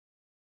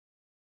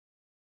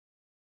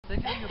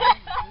Isn't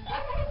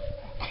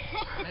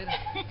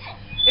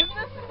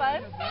this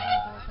fun?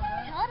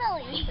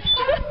 Totally.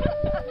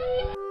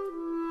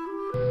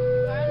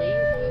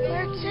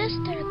 Where'd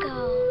sister go?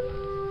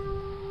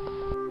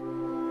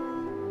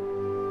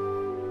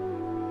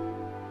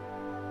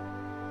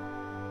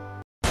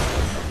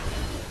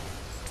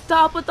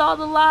 Stop with all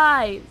the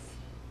lies!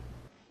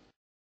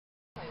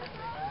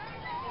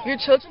 Your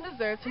children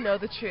deserve to know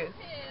the truth.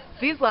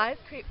 These lies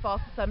create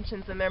false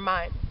assumptions in their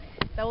minds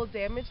that will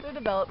damage their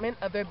development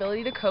of their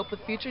ability to cope with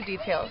future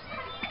details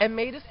and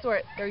may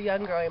distort their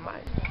young growing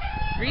minds.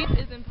 Grief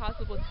is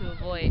impossible to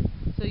avoid,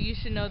 so you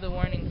should know the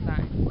warning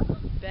signs.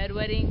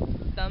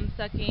 Bedwetting, thumb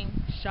sucking,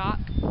 shock,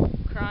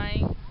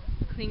 crying,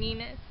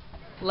 clinginess,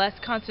 less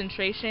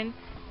concentration,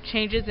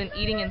 changes in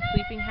eating and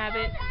sleeping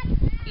habits,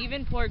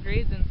 even poor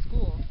grades in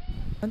school.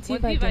 Once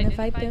you've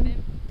identified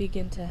them,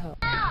 begin to help.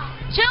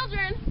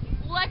 Children,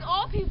 like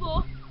all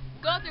people,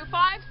 go through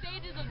 5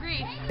 stages of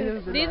grief.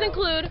 These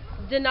include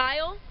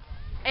denial,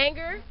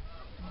 anger,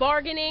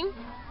 bargaining,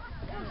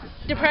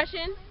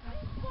 depression,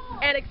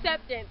 and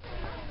acceptance.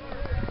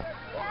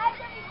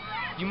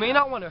 You may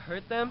not want to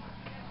hurt them,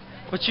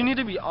 but you need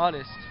to be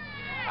honest.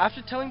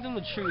 After telling them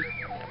the truth,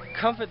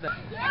 comfort them.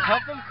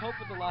 Help them cope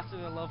with the loss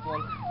of their loved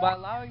one by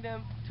allowing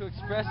them to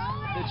express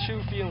their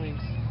true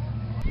feelings.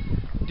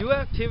 Do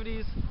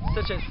activities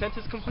such as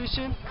sentence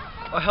completion,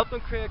 or help them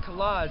create a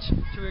collage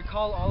to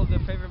recall all of their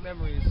favorite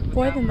memories.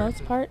 For the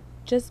most part,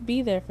 just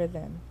be there for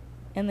them,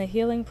 and the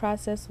healing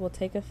process will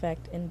take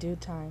effect in due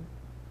time.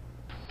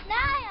 Now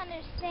I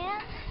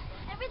understand.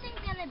 Everything's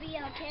gonna be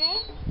okay.